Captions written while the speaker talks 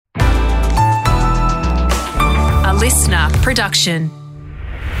listener production.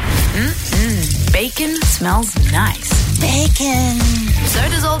 Bacon smells nice. Bacon. So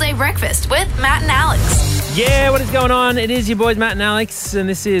does All Day Breakfast with Matt and Alex. Yeah, what is going on? It is your boys Matt and Alex, and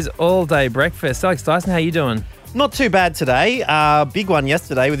this is All Day Breakfast. Alex Dyson, how you doing? Not too bad today. Big one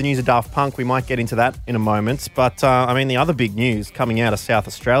yesterday with the news of Daft Punk. We might get into that in a moment. But, the other big news coming out of South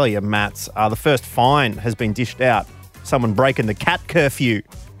Australia, Matt, the first fine has been dished out. Someone breaking the cat curfew.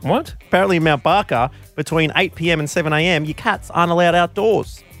 What? Apparently in Mount Barker, between 8 p.m. and 7 a.m, your cats aren't allowed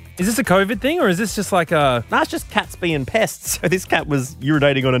outdoors. Is this a COVID thing, or is this just like a... No, it's just cats being pests. So this cat was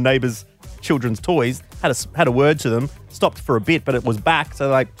urinating on a neighbour's children's toys, had a word to them, stopped for a bit, but it was back.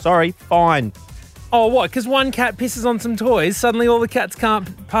 So sorry, fine. Oh, what? Because one cat pisses on some toys, suddenly all the cats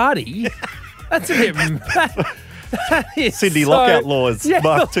can't party? That's a bit... That is Sydney so, lockout laws,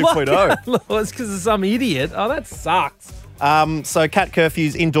 Mark 2.0. Lockout laws because of some idiot. Oh, that sucks. So cat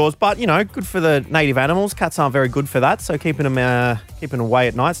curfews indoors, but, good for the native animals. Cats aren't very good for that, so keeping away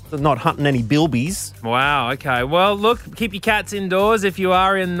at night, not hunting any bilbies. Wow, okay. Well, look, keep your cats indoors if you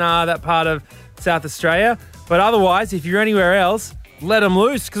are in that part of South Australia. But otherwise, if you're anywhere else, let them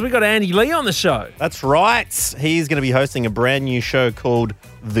loose because we got Andy Lee on the show. That's right. He's going to be hosting a brand new show called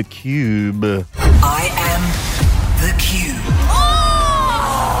The Cube. I am The Cube.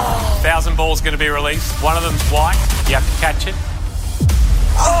 1,000 balls going to be released. One of them's white. You have to catch it.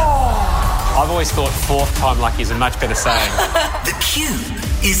 I've always thought fourth time lucky is a much better saying. The Cube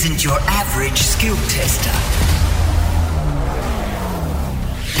isn't your average skill tester.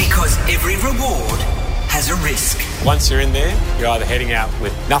 Because every reward has a risk. Once you're in there, you're either heading out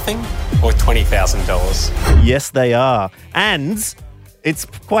with nothing or $20,000. Yes, they are. And it's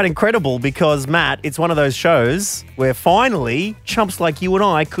quite incredible because, Matt, it's one of those shows where finally chumps like you and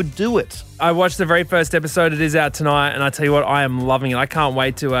I could do it. I watched the very first episode. It is out tonight, and I tell you what, I am loving it. I can't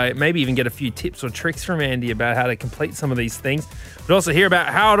wait to maybe even get a few tips or tricks from Andy about how to complete some of these things, but also hear about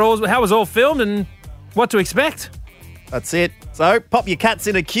how it was all filmed and what to expect. That's it. So pop your cats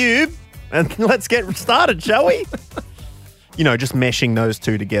in a cube and let's get started, shall we? Just meshing those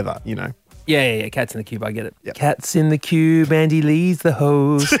two together, Yeah. Cats in the Cube, I get it. Yep. Cats in the Cube, Andy Lee's the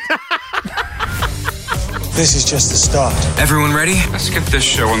host. This is just the start. Everyone ready? Let's get this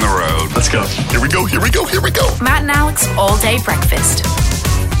show on the road. Let's go. Here we go. Matt and Alex All Day Breakfast.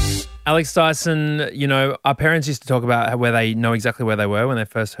 Alex Dyson, our parents used to talk about where they know exactly where they were when they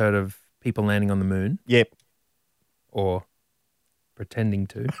first heard of people landing on the moon. Yep. Or pretending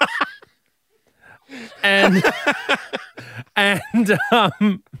to. And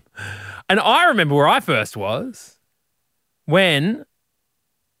I remember where I first was when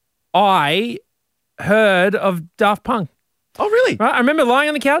I heard of Daft Punk. Oh, really? Right? I remember lying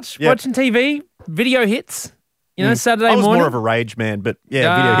on the couch, watching TV, video hits, Saturday I was morning. more of a rage man, but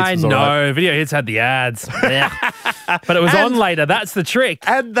yeah, video hits was all right. I know, video hits had the ads. But it was on later, that's the trick.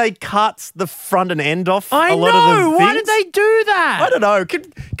 And they cut the front and end off I a lot know, of the things. why did they do that? I don't know.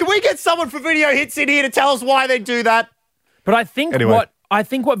 Can we get someone from Video Hits in here to tell us why they do that? But I think Anyway.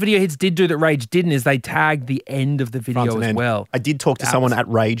 what Video Hits did do that Rage didn't is they tagged the end of the video Front and as end. well. I did talk to someone at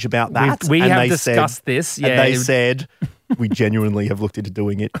Rage about that. We and have they discussed this. Yeah, And they said, we genuinely have looked into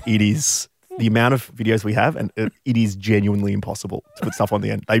doing it. It is the amount of videos we have, and it is genuinely impossible to put stuff on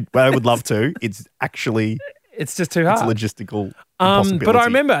the end. I would love to. It's actually... it's just too hard. It's a logistical impossibility. But I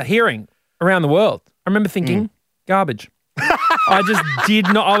remember hearing around the world, I remember thinking, garbage. I just did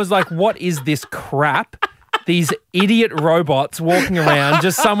not. I was like, what is this crap? These idiot robots walking around,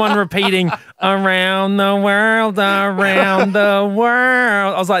 just someone repeating, around the world, around the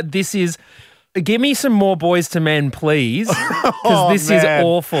world. I was like, this is, give me some more Boys to Men, please, because this is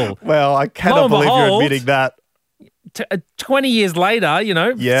awful. Well, I cannot believe you're admitting that. 20 years later,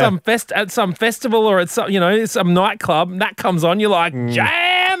 at some festival or at some nightclub, that comes on, you're like,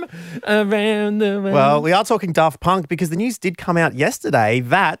 jam around the world. Well, we are talking Daft Punk because the news did come out yesterday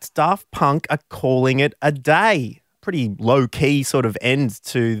that Daft Punk are calling it a day. Pretty low-key sort of end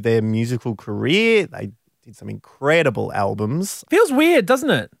to their musical career. They did some incredible albums. Feels weird, doesn't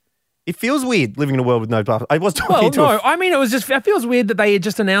it? It feels weird living in a world with no Daft Punk. I was talking it feels weird that they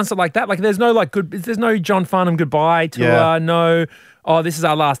just announced it like that. Like there's no John Farnham goodbye tour, this is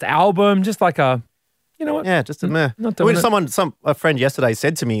our last album. Just like a, you know what? Yeah, just a meh. Not doing it. A friend yesterday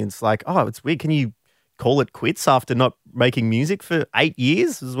said to me, it's like, oh, it's weird. Can you call it quits after not making music for 8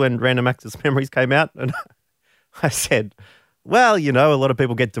 years? This is when Random Access Memories came out. And I said, well, a lot of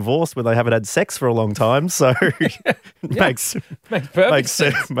people get divorced when they haven't had sex for a long time, so it makes perfect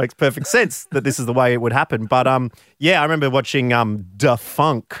sense that this is the way it would happen. But I remember watching Da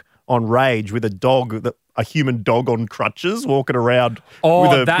Funk on Rage with a dog that a human dog on crutches walking around Oh,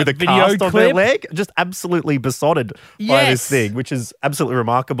 with a that video cast on their clip? leg. Just absolutely besotted by this Yes. thing, which is absolutely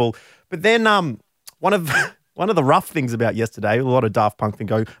remarkable. But then one of the rough things about yesterday, a lot of Daft Punk thing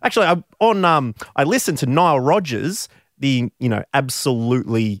going. Actually, I listened to Nile Rodgers, the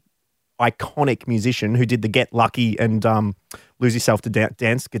absolutely iconic musician who did the Get Lucky and Lose Yourself to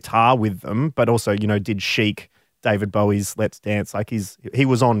Dance guitar with them, but also did Chic, David Bowie's Let's Dance. Like he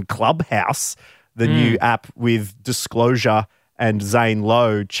was on Clubhouse, the new app with Disclosure and Zane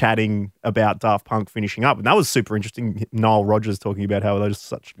Lowe chatting about Daft Punk finishing up. And that was super interesting. Nile Rodgers talking about how they're just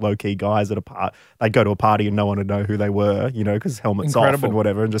such low-key guys at a party. They'd go to a party and no one would know who they were, because helmets off Incredible. and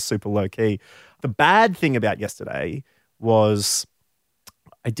whatever, and just super low-key. The bad thing about yesterday was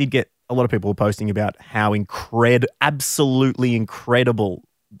I did get a lot of people posting about how absolutely incredible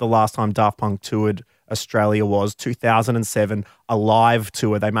the last time Daft Punk toured Australia was, 2007, a live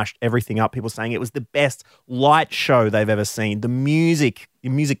tour. They mashed everything up. People saying it was the best light show they've ever seen. The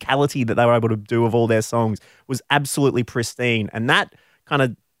musicality that they were able to do of all their songs was absolutely pristine. And that kind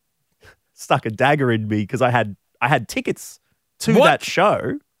of stuck a dagger in me because I had tickets to What? that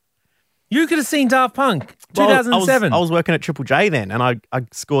show. You could have seen Daft Punk, Well, 2007. I was working at Triple J then, and I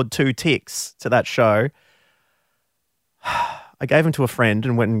scored 2 ticks to that show. I gave them to a friend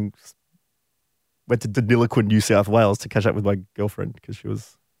and went to Deniliquin, New South Wales to catch up with my girlfriend because she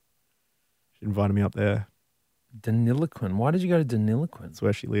invited me up there. Deniliquin. Why did you go to Deniliquin? That's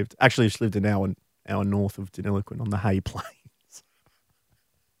where she lived. Actually, she lived an hour north of Deniliquin on the Hay Plains.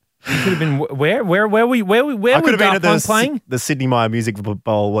 You could have been where were I could have been Daft at Punk playing? the Sydney Mire Music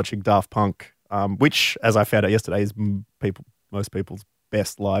Bowl watching Daft Punk, which, as I found out yesterday, is most people's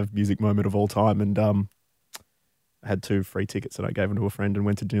best live music moment of all time. And I had 2 free tickets that I gave them to a friend and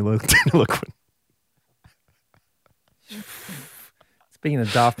went to Deniliquin. Speaking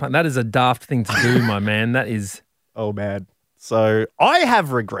of Daft Punk, that is a daft thing to do, my man. That is. Oh, man. So I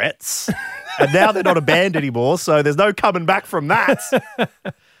have regrets. And now they're not a band anymore, so there's no coming back from that.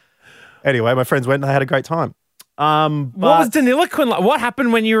 Anyway, my friends went and they had a great time. What was Deniliquin like? What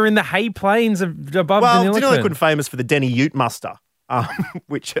happened when you were in the Hay Plains above Deniliquin? Deniliquin famous for the Denny Ute Muster,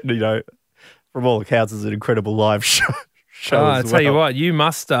 which, from all accounts is an incredible live show. I tell you what, you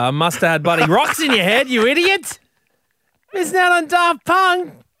must have had bloody rocks in your head, you idiot. Missing out on Daft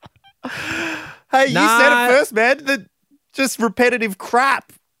Punk. Hey, you Nah. said it first, man. Just repetitive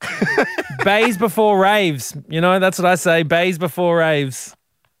crap. Bays before raves. That's what I say. Bays before raves.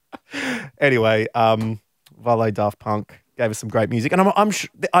 Anyway, Valet Daft Punk gave us some great music. And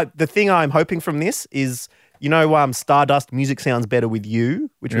the thing I'm hoping from this is, Stardust Music Sounds Better With You,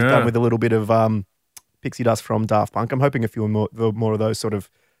 which was done with a little bit of Pixie Dust from Daft Punk. I'm hoping a few more of those sort of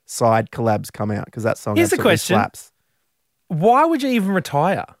side collabs come out because that song Here's the absolutely question. slaps. Why would you even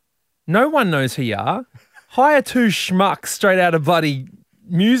retire? No one knows who you are. Hire 2 schmucks straight out of bloody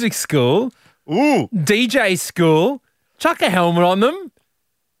music school, Ooh. DJ school, chuck a helmet on them,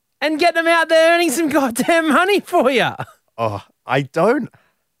 and get them out there earning some goddamn money for you. Oh, I don't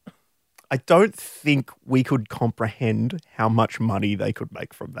think we could comprehend how much money they could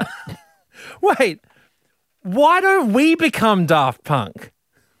make from that. Wait, why don't we become Daft Punk?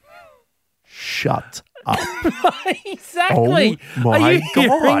 Shut up. Exactly. Oh my Are you God.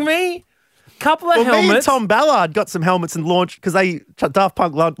 hearing me? Couple of Well, me and helmets. Tom Ballard got some helmets and launched because Daft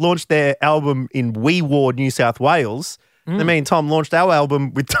Punk launched their album in Wee Ward, New South Wales. Then me and Tom launched our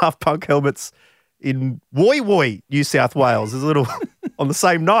album with Daft Punk helmets in Woy Woy, New South Wales. It was a little on the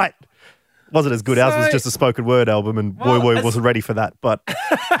same night. Wasn't as good. Ours was just a spoken word album, and Woy Woy wasn't ready for that. But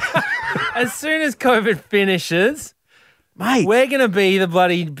As soon as COVID finishes, mate, we're going to be the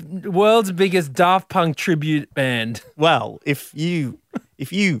bloody world's biggest Daft Punk tribute band. well, if you,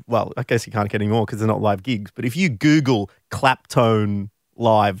 well, I guess you can't get any more because they're not live gigs. But if you Google Claptone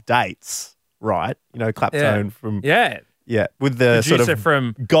live dates, right? Claptone from Yeah. with the sort Producer of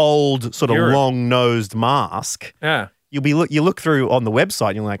from gold, sort of Europe. long-nosed mask. Yeah. You look through on the website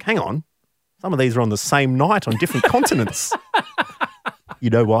and you're like, hang on, some of these are on the same night on different continents. You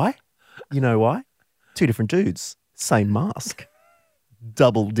know why? 2 different dudes, same mask,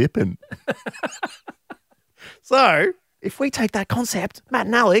 double dipping. So if we take that concept, Matt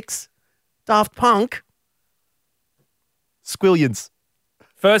and Alex, Daft Punk, Squillions.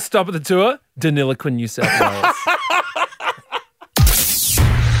 First stop of the tour, Deniliquin, New South Wales.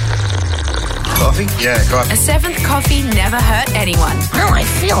 Coffee? Yeah, coffee. A 7th coffee never hurt anyone. Oh, I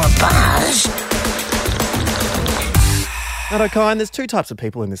feel a buzz. Matt O'Kine, there's 2 types of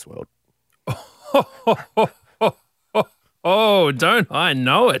people in this world. Oh, don't I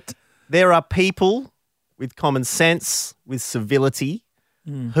know it? There are people with common sense, with civility,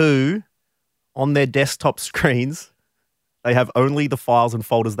 who on their desktop screens, they have only the files and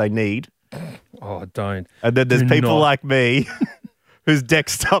folders they need. Oh, don't. And then there's Do people not. like me whose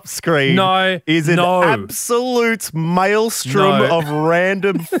desktop screen is an absolute maelstrom No. of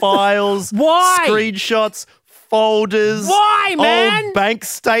random files, Why? screenshots, folders, Why, man? old bank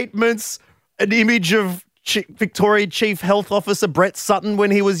statements, an image of Victoria Chief Health Officer Brett Sutton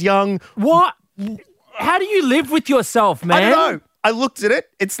when he was young. What? How do you live with yourself, man? I don't know. I looked at it.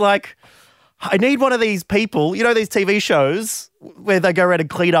 It's like, I need one of these people, you know, these TV shows where they go around and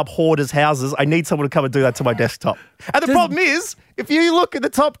clean up hoarders' houses. I need someone to come and do that to my desktop. And the problem is, if you look at the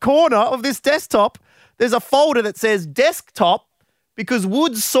top corner of this desktop, there's a folder that says desktop because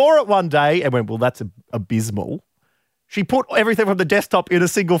Woods saw it one day and went, well, that's abysmal. She put everything from the desktop in a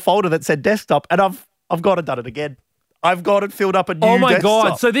single folder that said desktop, and I've got it done it again. I've got it filled up a new Oh my desktop.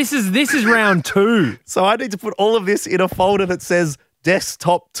 God. So this is round 2. So I need to put all of this in a folder that says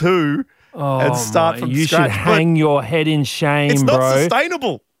desktop 2 and start from You scratch. should hang your head in shame, It's bro. not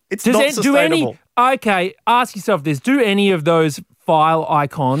sustainable. It's Does not it, sustainable. Okay, ask yourself this. Do any of those file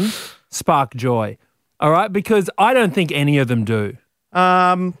icons spark joy? All right? Because I don't think any of them do.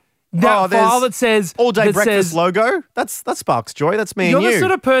 That file there's that says... All Day that Breakfast says, logo. That sparks joy. That's me You're and you. the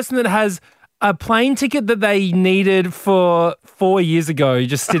sort of person that has a plane ticket that they needed for 4 years ago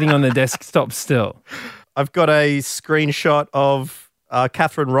just sitting on their desktop still. I've got a screenshot of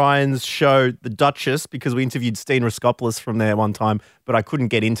Catherine Ryan's show, The Duchess, because we interviewed Steen Raskopoulos from there one time, but I couldn't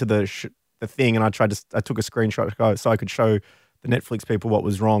get into the thing, and I took a screenshot so I could show the Netflix people what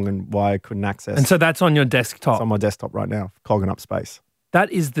was wrong and why I couldn't access. And so that's on your desktop. It's on my desktop right now, clogging up space.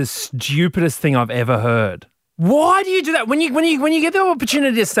 That is the stupidest thing I've ever heard. Why do you do that? When you get the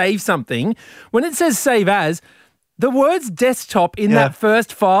opportunity to save something, when it says save as, the words desktop in that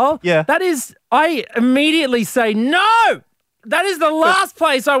first file, that is, I immediately say, no, that is the last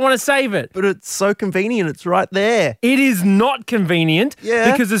place I want to save it. But it's so convenient. It's right there. It is not convenient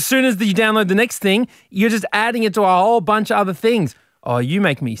because as soon as you download the next thing, you're just adding it to a whole bunch of other things. Oh, you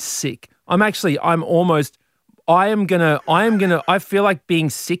make me sick. I feel like being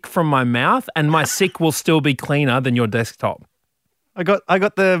sick from my mouth, and my sick will still be cleaner than your desktop. I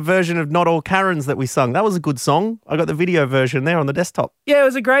got the version of Not All Karens that we sung. That was a good song. I got the video version there on the desktop. Yeah, it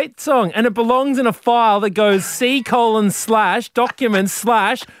was a great song, and it belongs in a file that goes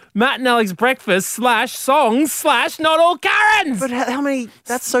C:/documents/ Matt and Alex breakfast /songs/ Not All Karens. But how many?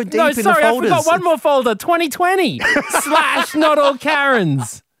 That's so deep No, in sorry, the I folders. forgot one more folder. 2020 / Not All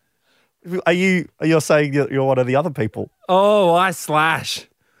Karens. You're saying you're one of the other people? Oh, I slash.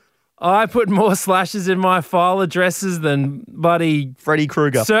 I put more slashes in my file addresses than buddy Freddy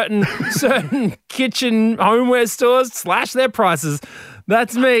Krueger. certain kitchen homeware stores slash their prices.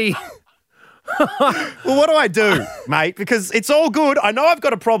 That's me. Well, what do I do, mate? Because it's all good. I know I've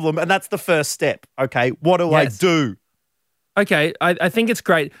got a problem, and that's the first step. Okay, what do I do? Okay, I think it's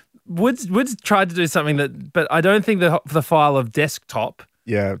great. Woods tried to do something but I don't think the file of desktop.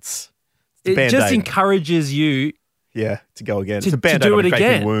 Yeah, it's It Band-Aid. just encourages you. Yeah, to go again. To It's a Band-Aid do on it a gaping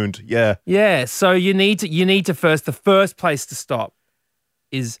again. wound. Yeah. Yeah, so you need to the first place to stop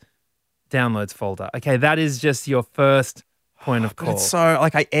is downloads folder. Okay, that is just your first point of But call. it's so, I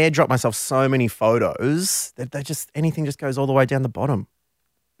airdrop myself so many photos that anything just goes all the way down the bottom.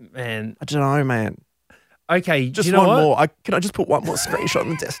 Man, I don't know, man. okay, Just you know one what? more. Can I just put one more screenshot on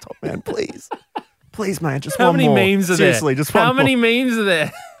the desktop, man? Please. Please, man, just How one many more. memes are Seriously, there? just one How more. many memes are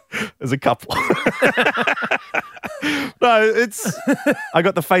there? There's a couple. No, I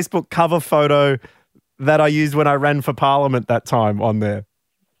got the Facebook cover photo that I used when I ran for Parliament that time on there.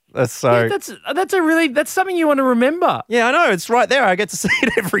 That's so. Yeah, that's something you want to remember. Yeah, I know. It's right there. I get to see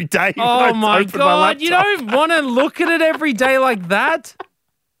it every day. when I Oh my open my God, you laptop. don't want to look at it every day like that?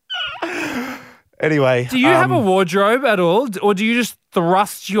 Anyway. Do you have a wardrobe at all? Or do you just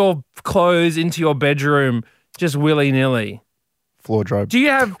thrust your clothes into your bedroom just willy-nilly? Floor Do you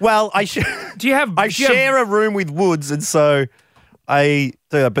have... Well, I share a room with Woods, and so I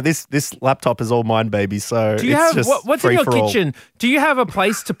do that. But this laptop is all mine, baby. So Do you it's have just what's in free your for all. kitchen? Do you have a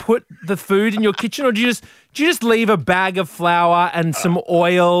place to put the food in your kitchen, or do you just leave a bag of flour and some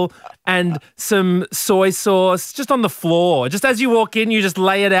oil and some soy sauce just on the floor? Just as you walk in, you just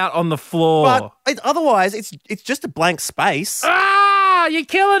lay it out on the floor. But otherwise, it's just a blank space. You're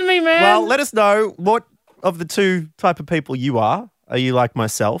killing me, man. Well, let us know what of the two type of people you are. Are you like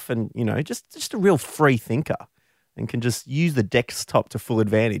myself and, just a real free thinker and can just use the desktop to full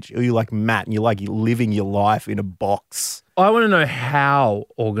advantage? Or are you like Matt and you're like living your life in a box? I want to know how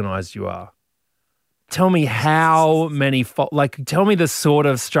organized you are. Tell me how many, tell me the sort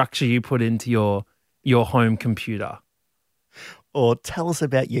of structure you put into your home computer. or tell us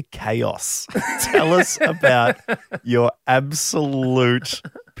about your chaos. Tell us about your absolute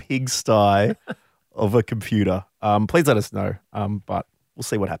pigsty of a computer. Please let us know, but we'll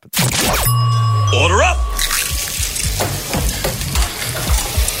see what happens. Order up!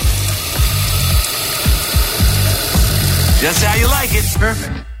 Just how you like it.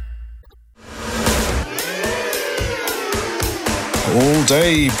 Perfect. All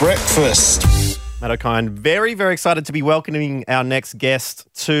day breakfast. Matt O'Kine, very, very excited to be welcoming our next guest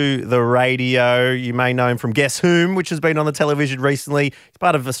to the radio. You may know him from Guess Whom, which has been on the television recently. He's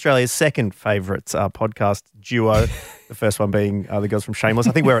part of Australia's second favourite podcast duo, the first one being the girls from Shameless.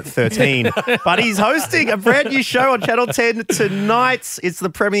 I think we're at 13. But he's hosting a brand new show on Channel 10 tonight. It's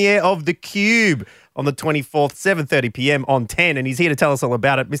the premiere of The Cube on the 24th, 7:30 p.m. on 10, and he's here to tell us all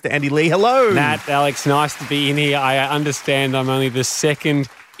about it. Mr. Andy Lee, hello. Matt, Alex, nice to be in here. I understand I'm only the second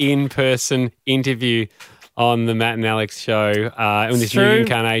in-person interview on the Matt and Alex show in this new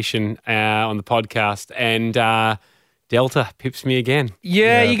incarnation on the podcast, and Delta pips me again.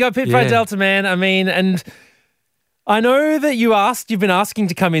 Yeah, you got pipped by Delta, man. I mean, and I know that you've been asking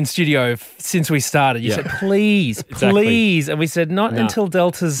to come in studio since we started. You said, please, please. And we said, not until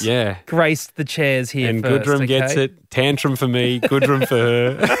Delta's graced the chairs here and first. Goodrum gets it. Tantrum for me, Goodrum for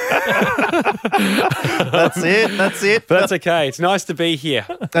her. That's it. But that's okay. It's nice to be here.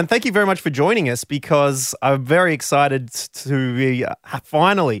 And thank you very much for joining us, because I'm very excited to be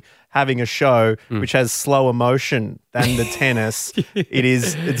finally having a show which has slower motion than the tennis.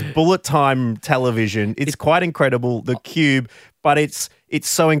 It's bullet time television. It's quite incredible, The Cube, but it's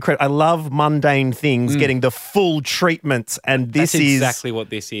so incredible. I love mundane things getting the full treatment, and this That's is exactly what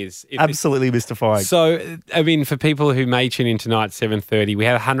this is. absolutely mystifying. So, I mean, for people who may tune in tonight at 7:30, we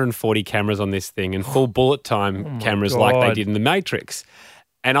have 140 cameras on this thing and full bullet time cameras like they did in The Matrix.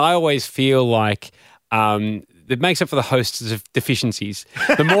 And I always feel like it makes up for the host's deficiencies.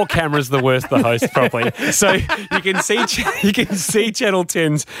 The more cameras, the worse the host, probably. So you can see Channel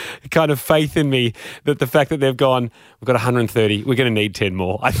 10's kind of faith in me that the fact that they've gone, we've got 130, we're going to need 10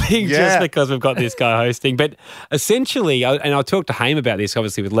 more. I think just because we've got this guy hosting. But essentially, and I talked to Haim about this,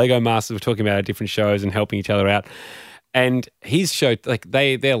 obviously, with Lego Masters, we're talking about our different shows and helping each other out. And his show, like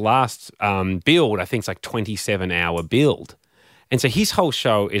their last build, I think it's like 27-hour build. And so his whole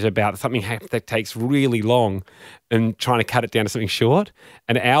show is about something that takes really long and trying to cut it down to something short.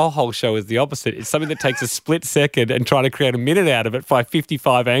 And our whole show is the opposite. It's something that takes a split second and trying to create a minute out of it by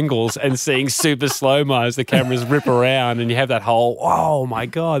 55 angles and seeing super slow-mo as the cameras rip around, and you have that whole, oh my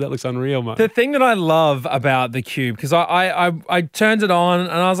God, that looks unreal, mate. The thing that I love about The Cube, because I turned it on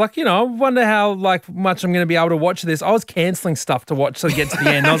and I was like, I wonder how much I'm going to be able to watch this. I was cancelling stuff to watch to get to the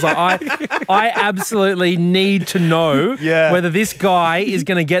end. I was like, I absolutely need to know whether this guy is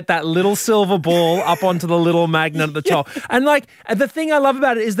going to get that little silver ball up onto the little magnet at the top. And the thing I love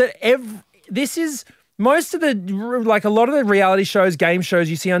about it is that this is most of the, a lot of the reality shows, game shows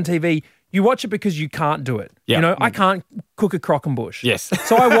you see on TV, you watch it because you can't do it. Yeah. I can't cook a Croquembouche. Yes.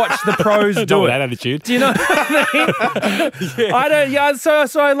 So I watch the pros do it. That attitude. Do you know what I mean? I don't. Yeah. So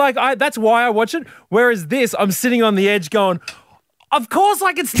that's why I watch it. Whereas this, I'm sitting on the edge going, of course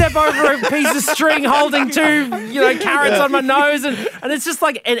I could step over a piece of string holding two, carrots on my nose. And it's just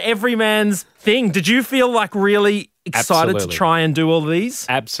like an everyman's thing. Did you feel really excited to try and do all these?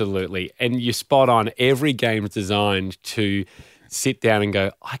 Absolutely. And you're spot on. Every game is designed to sit down and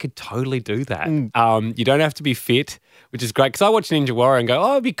go, I could totally do that. You don't have to be fit, which is great. Because I watch Ninja Warrior and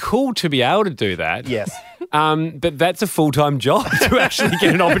go, it'd be cool to be able to do that. Yes. But that's a full-time job to actually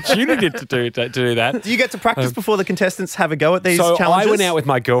get an opportunity to do that. Do you get to practice before the contestants have a go at these challenges? I went out with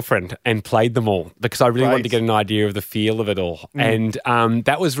my girlfriend and played them all because I really wanted to get an idea of the feel of it all. And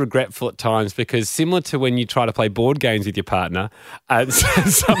that was regretful at times because similar to when you try to play board games with your partner,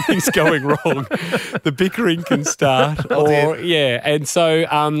 something's going wrong. The bickering can start. And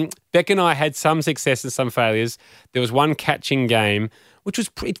so Beck and I had some success and some failures. There was one catching game, which was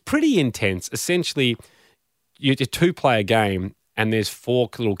pretty intense. Essentially, it's a two-player game, and there's 4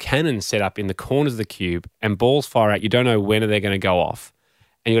 little cannons set up in the corners of the cube, and balls fire out. You don't know when they're going to go off,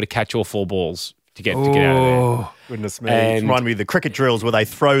 and you got to catch all 4 balls to get out of there. Goodness me. It reminded me of the cricket drills where they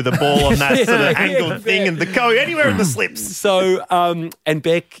throw the ball on that sort of angled thing and go anywhere in the slips. So, and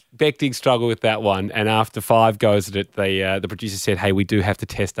Beck did struggle with that one. And after 5 goes at it, the producer said, hey, we do have to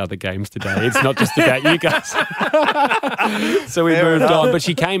test other games today. It's not just about you guys. So we moved on. But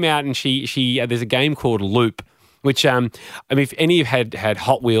she came out and she there's a game called Loop, Which, I mean, if any of you had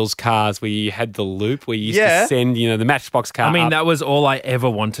Hot Wheels cars where you had the loop, where you used to send, the Matchbox car. I mean, up. that was all I ever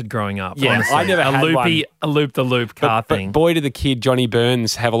wanted growing up. Yeah, honestly. I never had one. A loop-the-loop car thing. But boy, did the kid Johnny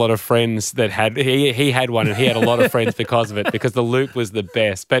Burns have a lot of friends that had. He had one, and he had a lot of friends because of it, because the loop was the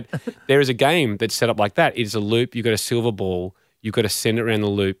best. But there is a game that's set up like that. It is a loop. You've got a silver ball. You've got to send it around the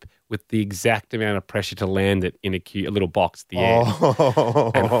loop with the exact amount of pressure to land it in a little box at the end.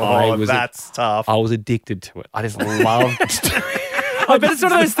 Oh, that's tough. I was addicted to it. I just loved I bet it's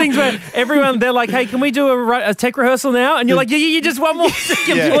one of those things where they're like, hey, can we do a tech rehearsal now? And you're like, yeah, just one more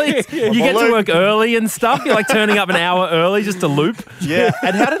second, please. You get to work early and stuff. You're like turning up an hour early just to loop. Yeah.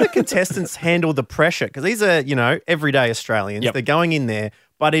 And how do the contestants handle the pressure? Because these are, everyday Australians. Yep. They're going in there,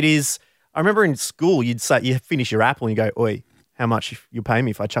 but it is, I remember in school, you'd say, you finish your apple and you go, oi, how much you'll pay me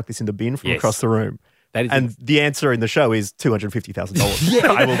if I chuck this in the bin from across the room? And the answer in the show is $250,000.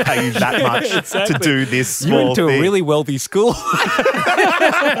 I will pay you that much to do this small You went to thing. a really wealthy school.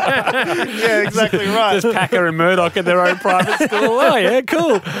 Yeah, exactly right. Just Packer and Murdoch at their own private school. Oh, yeah,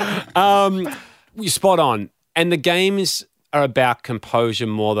 cool. You're spot on. And the games are about composure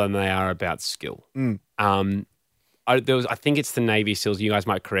more than they are about skill. I think it's the Navy SEALs. You guys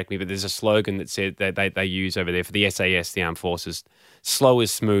might correct me, but there's a slogan that said that they use over there for the SAS, the Armed Forces: slow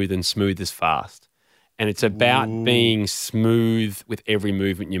is smooth and smooth is fast. And it's about being smooth with every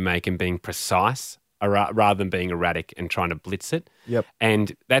movement you make and being precise rather than being erratic and trying to blitz it. Yep.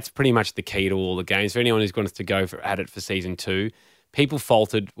 And that's pretty much the key to all the games. For anyone who's going to go at it for season 2, people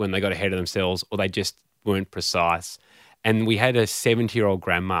faltered when they got ahead of themselves or they just weren't precise. And we had a 70-year-old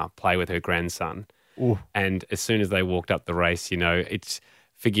grandma play with her grandson. Ooh. And as soon as they walked up the race, it's,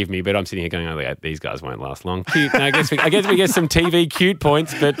 forgive me, but I'm sitting here going, oh, yeah, these guys won't last long. Cute. And I guess we get some TV cute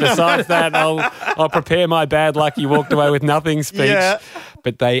points, but besides that, I'll prepare my bad luck. You walked away with nothing speech. Yeah.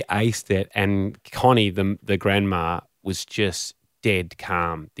 But they aced it. And Connie, the grandma, was just dead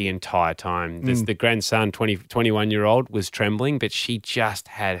calm the entire time. The grandson, 21-year-old, was trembling, but she just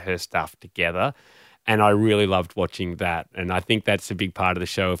had her stuff together. And I really loved watching that. And I think that's a big part of the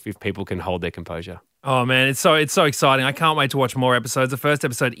show if people can hold their composure. Oh, man, it's so exciting. I can't wait to watch more episodes. The first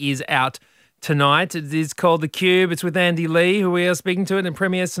episode is out tonight. It is called The Cube. It's with Andy Lee, who we are speaking to, and it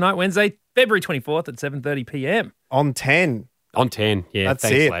premieres tonight, Wednesday, February 24th at 7:30 p.m. On 10. On 10, yeah. That's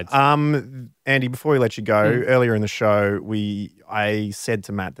thanks, it. lads. Andy, before we let you go, earlier in the show, I said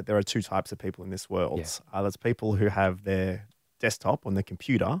to Matt that there are two types of people in this world. Yeah. There's people who have their desktop on their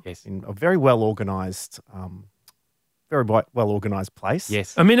computer Yes. in a very well-organised place.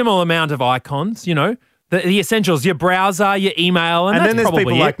 Yes. A minimal amount of icons, the essentials, your browser, your email, and And that's then there's probably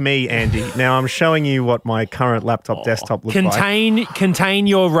people it. like me, Andy. Now I'm showing you what my current laptop desktop looks like. Contain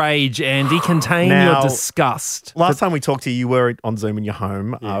your rage, Andy. Contain Now- your disgust. Last time we talked to you, you were on Zoom in your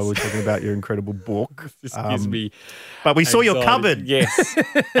home. We were talking about your incredible book. This gives me But we saw your anxiety. cupboard. Yes.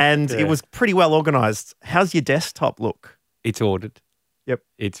 And it was pretty well organised. How's your desktop look? It's ordered. Yep.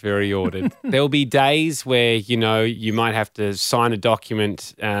 It's very ordered. There'll be days where, you might have to sign a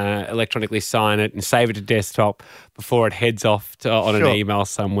document, electronically sign it and save it to desktop before it heads off on an email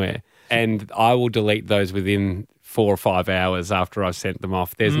somewhere. And I will delete those within 4 or 5 hours after I've sent them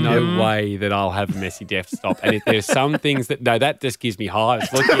off. There's no way that I'll have a messy desktop. And if there's some things that just gives me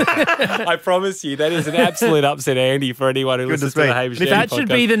hives. Looking at that. I promise you, that is an absolute upset Andy for anyone who listens to the Hamish and Andy That should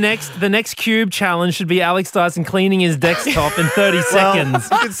podcast. be the next Cube challenge. Should be Alex Dyson cleaning his desktop in 30 seconds.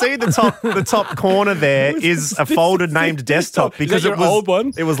 You can see the top corner there is a folder named desktop because your it was old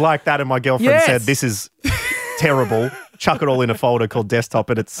one? It was like that, and my girlfriend Yes. said, "This is terrible. Chuck it all in a folder called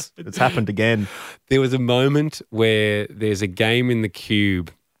desktop," and it's happened again. There was a moment where there's a game in the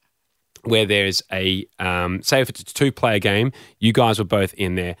Cube where there's a, say if it's a 2-player game, you guys were both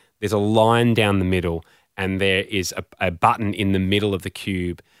in there. There's a line down the middle and there is a button in the middle of the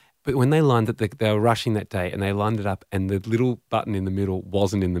cube. But when they lined it, they were rushing that day and they lined it up and the little button in the middle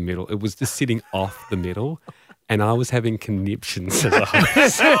wasn't in the middle. It was just sitting off the middle. And I was having conniptions as a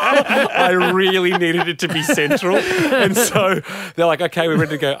host. I really needed it to be central. And so they're like, okay, we're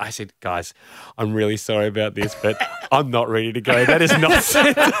ready to go. I said, guys, I'm really sorry about this, but I'm not ready to go. That is not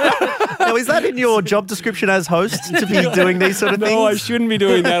central. Now, is that in your job description as host to be doing these sort of things? No, I shouldn't be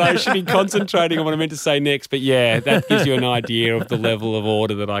doing that. I should be concentrating on what I meant to say next. But yeah, that gives you an idea of the level of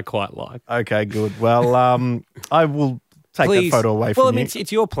order that I quite like. Okay, good. Well, I will take Please. that photo away from Well, I you. mean,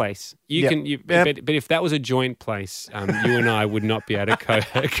 it's your place. You Yep. can, Yep. but if that was a joint place, you and I would not be able to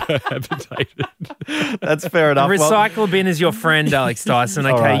cohabitate. That's fair enough. Well, Recycle bin is your friend, Alex Dyson.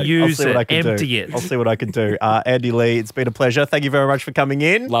 all Okay, right, I'll use see what I it, can empty do. it. I'll see what I can do. Andy Lee, it's been a pleasure. Thank you very much for coming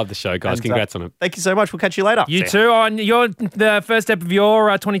in. Love the show, guys. And, Congrats on it. Thank you so much. We'll catch you later. You too. On the first step of your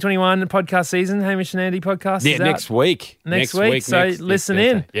 2021 podcast season, Hamish and Andy podcast. Yeah, is next out. week. Next week, so listen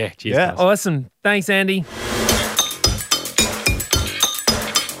in. Yeah, cheers, Yeah. guys. Awesome. Thanks, Andy.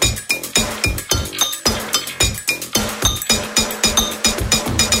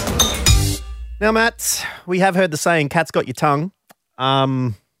 Now, Matt, we have heard the saying, cat's got your tongue.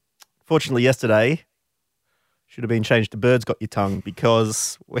 Fortunately, yesterday should have been changed to birds got your tongue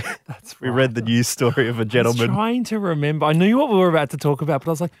because we read the news story of a I was gentleman. trying to remember. I knew what we were about to talk about, but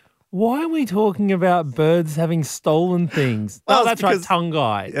I was like, why are we talking about birds having stolen things? Well, Oh, it's that's right, because- tongue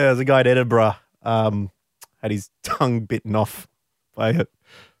guy. Yeah, there's a guy in Edinburgh had his tongue bitten off by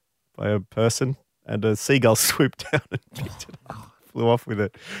a person, and a seagull swooped down and picked it up, flew off with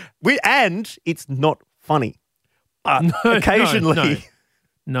it. And it's not funny. But occasionally,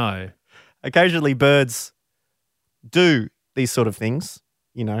 No. occasionally birds do these sort of things,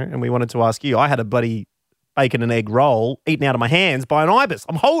 you know, and we wanted to ask you. I had a bloody bacon and egg roll eaten out of my hands by an ibis.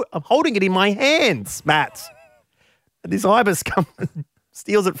 I'm holding it in my hands, Matt. And this ibis comes and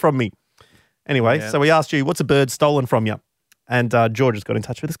steals it from me. Anyway, Yeah. so we asked you, what's a bird stolen from you? And Georgia's got in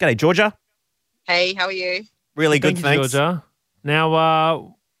touch with us. G'day, Georgia. Hey, how are you? Really good, Thank you, thanks. Georgia.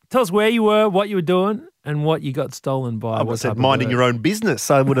 Now, tell us where you were, what you were doing, and what you got stolen by. I would have said minding your own business.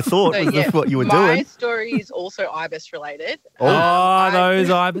 I would have thought So, yeah, what you were my doing. story is also ibis related. Oh,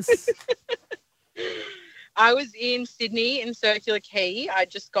 those ibis. I was in Sydney in Circular Quay. I'd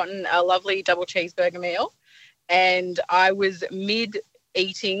just gotten a lovely double cheeseburger meal, and I was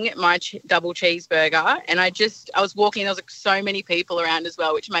eating my double cheeseburger, and I was walking. There was like so many people around as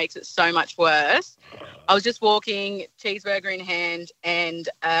well, which makes it so much worse. I was just walking, cheeseburger in hand, and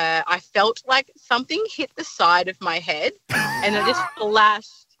I felt like something hit the side of my head, and it just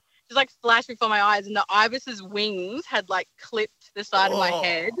flashed before my eyes, and the ibis's wings had like clipped the side of my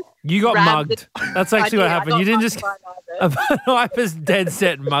head. You got Grabbed mugged. it. That's actually what I happened. got You didn't mugged just. by an ibis. An ibis dead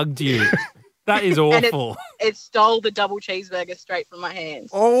set mugged you. That is And awful. it stole the double cheeseburger straight from my hands.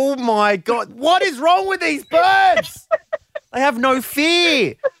 Oh, my God. What is wrong with these birds? They have no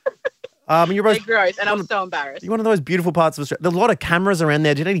fear. You're They're both, gross, and I was so embarrassed. you're one of those beautiful parts of Australia. There's a lot of cameras around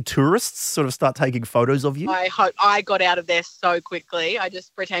there. Did any tourists sort of start taking photos of you? I got out of there so quickly. I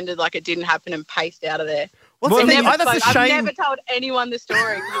just pretended like it didn't happen and paced out of there. What's the thing? That's a I've shame. never told anyone the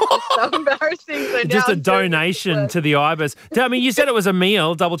story. It's so embarrassing. So Just now a I'm doing donation this. to the ibis. I mean, you said it was a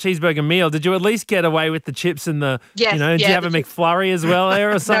meal, double cheeseburger meal. Did you at least get away with the chips and the? Yes, did you have the a chips. McFlurry as well there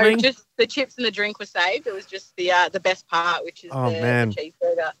or something? No, just the chips and the drink were saved. It was just the best part, which is Oh, the man.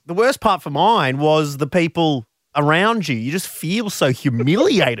 cheeseburger. The worst part for mine was the people around you. You just feel so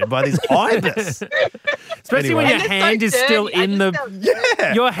humiliated by this ibis. Especially when Anyway. your And it's so hand is still dirty. I in just the. felt dirty.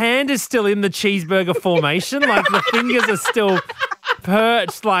 Yeah. Your hand is still in the cheeseburger formation. Like the fingers are still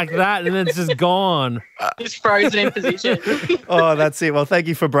perched like that, and then it's just gone. Just frozen in position. Oh, that's it. Well, thank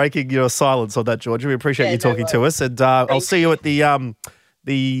you for breaking your silence on that, Georgia. We appreciate Yeah, you no talking to us, and I'll see you at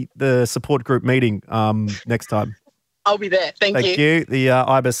the support group meeting next time. I'll be there. Thank you. The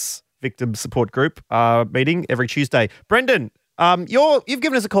IBIS Victim Support Group meeting every Tuesday. Brendan, you've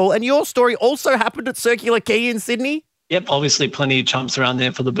given us a call, and your story also happened at Circular Quay in Sydney. Yep, obviously plenty of chumps around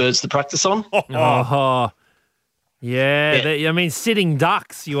there for the birds to practice on. Oh, yeah. Yeah. I mean, sitting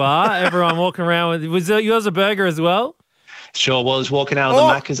ducks. You are. Everyone walking around with. Was yours a burger as well? Sure was walking out of the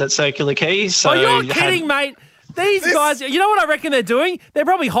Macca's at Circular Quay. So Oh, you're you kidding, mate. These guys, you know what I reckon they're doing? They're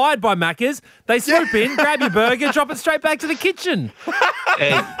probably hired by Macca's. They swoop in, grab your burger, drop it straight back to the kitchen.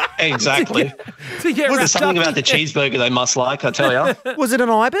 Exactly. To get There's wrapped something up about the cheeseburger they must like, I tell you. Was it an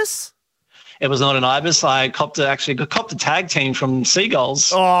ibis? It was not an ibis. I copped a tag team from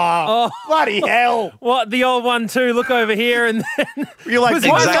Seagulls. Oh, bloody hell. What, the old 1-2, look over here and then... You're like, Was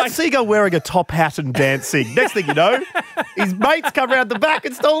why is it that like- seagull wearing a top hat and dancing? Next thing you know, his mates come around the back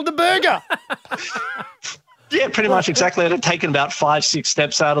and stole the burger. Yeah, pretty much exactly. I'd taken about 5-6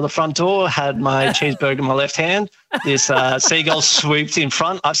 steps out of the front door, had my cheeseburger in my left hand. This seagull swooped in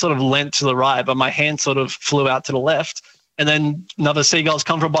front. I sort of leant to the right, but my hand sort of flew out to the left. And then another seagull's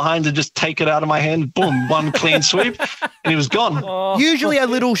come from behind to just take it out of my hand. Boom, one clean sweep, and he was gone. Usually a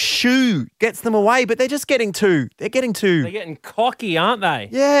little shoe gets them away, but they're getting too. They're getting cocky, aren't they?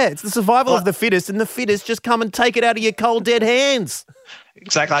 Yeah, it's the survival of the fittest, and the fittest just come and take it out of your cold, dead hands.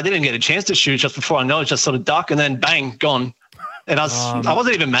 Exactly. I didn't get a chance to shoot just before I know it, just sort of duck, and then bang, gone. And I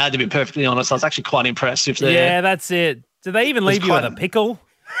wasn't even mad, to be perfectly honest. I was actually quite impressed. Yeah, that's it. Do they even leave you with a pickle?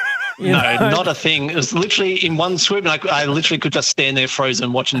 No, not a thing. It was literally in one swoop, and I literally could just stand there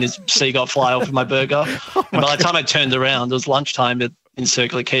frozen watching this seagull fly off of my burger. And by the time I turned around, it was lunchtime in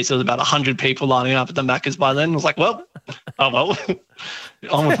Circular Quay, so there was about 100 people lining up at the Macca's by then. I was like, well,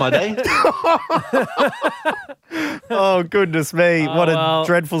 on with my day. Oh, goodness me. What a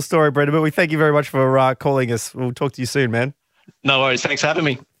dreadful story, Brendan. But we thank you very much for calling us. We'll talk to you soon, man. No worries. Thanks for having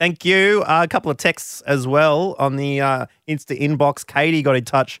me. Thank you. A couple of texts as well on the Insta inbox. Katie got in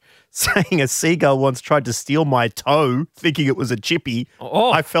touch saying a seagull once tried to steal my toe, thinking it was a chippy.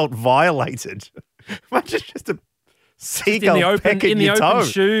 Oh. I felt violated. Imagine just a seagull in the pecking your toe. open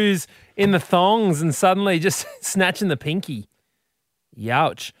shoes, in the thongs, and suddenly just snatching the pinky.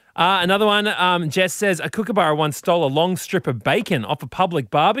 Youch. Another one, Jess says, a kookaburra once stole a long strip of bacon off a public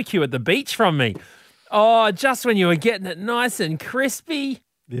barbecue at the beach from me. Oh, just when you were getting it nice and crispy.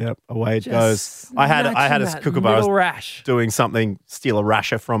 Yep, away it goes. I had a kookaburra doing something, steal a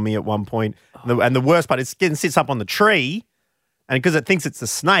rasher from me at one point. And the worst part is it sits up on the tree, and because it thinks it's a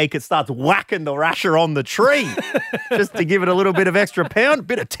snake, it starts whacking the rasher on the tree just to give it a little bit of extra pound,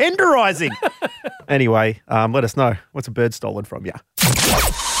 bit of tenderizing. Anyway, let us know. What's a bird stolen from you?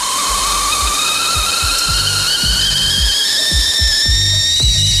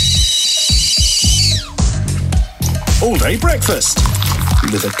 All day breakfast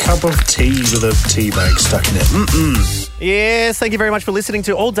with a cup of tea with a tea bag stuck in it. Yes, thank you very much for listening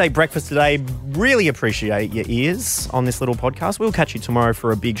to All Day Breakfast today. Really appreciate your ears on this little podcast. We'll catch you tomorrow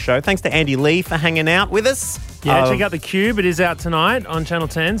for a big show. Thanks to Andy Lee for hanging out with us. Yeah, check out The Cube. It is out tonight on Channel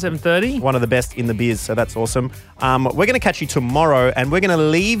 10, 7:30. One of the best in the biz, so that's awesome. We're going to catch you tomorrow, and we're going to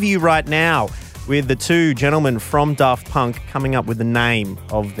leave you right now with the two gentlemen from Daft Punk coming up with the name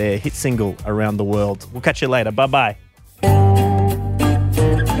of their hit single, Around the World. We'll catch you later. Bye-bye.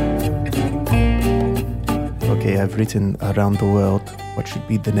 Okay, I've written Around the World. What should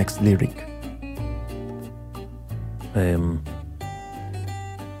be the next lyric?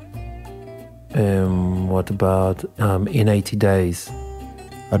 What about in 80 days?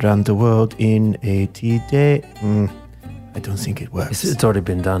 Around the world in 80 days. I don't think it works. It's already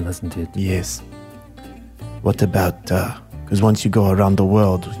been done, hasn't it? Yes. What about, because once you go around the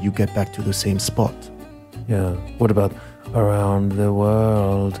world, you get back to the same spot. Yeah. What about around the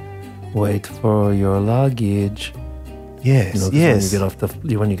world? Wait for your luggage. Yes, yes. When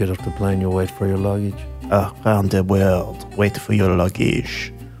you get off the plane, you wait for your luggage. Around the world, wait for your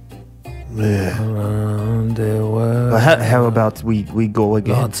luggage. Around the world. How about we go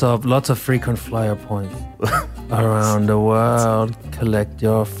again? Lots of frequent flyer points. Around the world, collect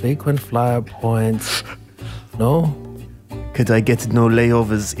your frequent flyer points. No? Could I get no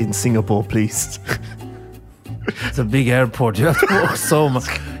layovers in Singapore, please? It's a big airport. You have to walk so much.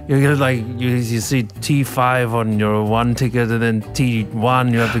 You get you see T5 on your one ticket, and then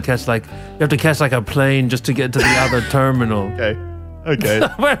T1. You have to catch like a plane just to get to the other terminal. Okay.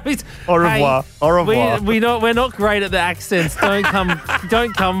 Au revoir. Au revoir. We're not great at the accents.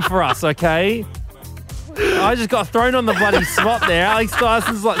 Don't come for us, okay? I just got thrown on the bloody spot there. Alex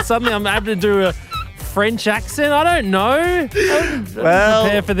Dyson's suddenly I'm able to do a French accent. I don't know. I didn't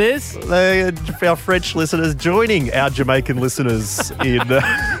prepare for this. Our French listeners joining our Jamaican listeners in in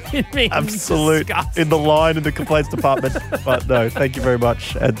the line in the complaints department. But no, thank you very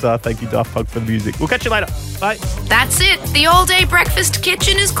much, and thank you Daft Punk for the music. We'll catch you later. Bye. That's it. The All Day Breakfast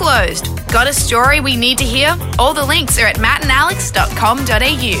kitchen is closed. Got a story we need to hear? All the links are at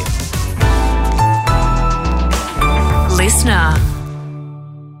mattandalex.com.au. Listener.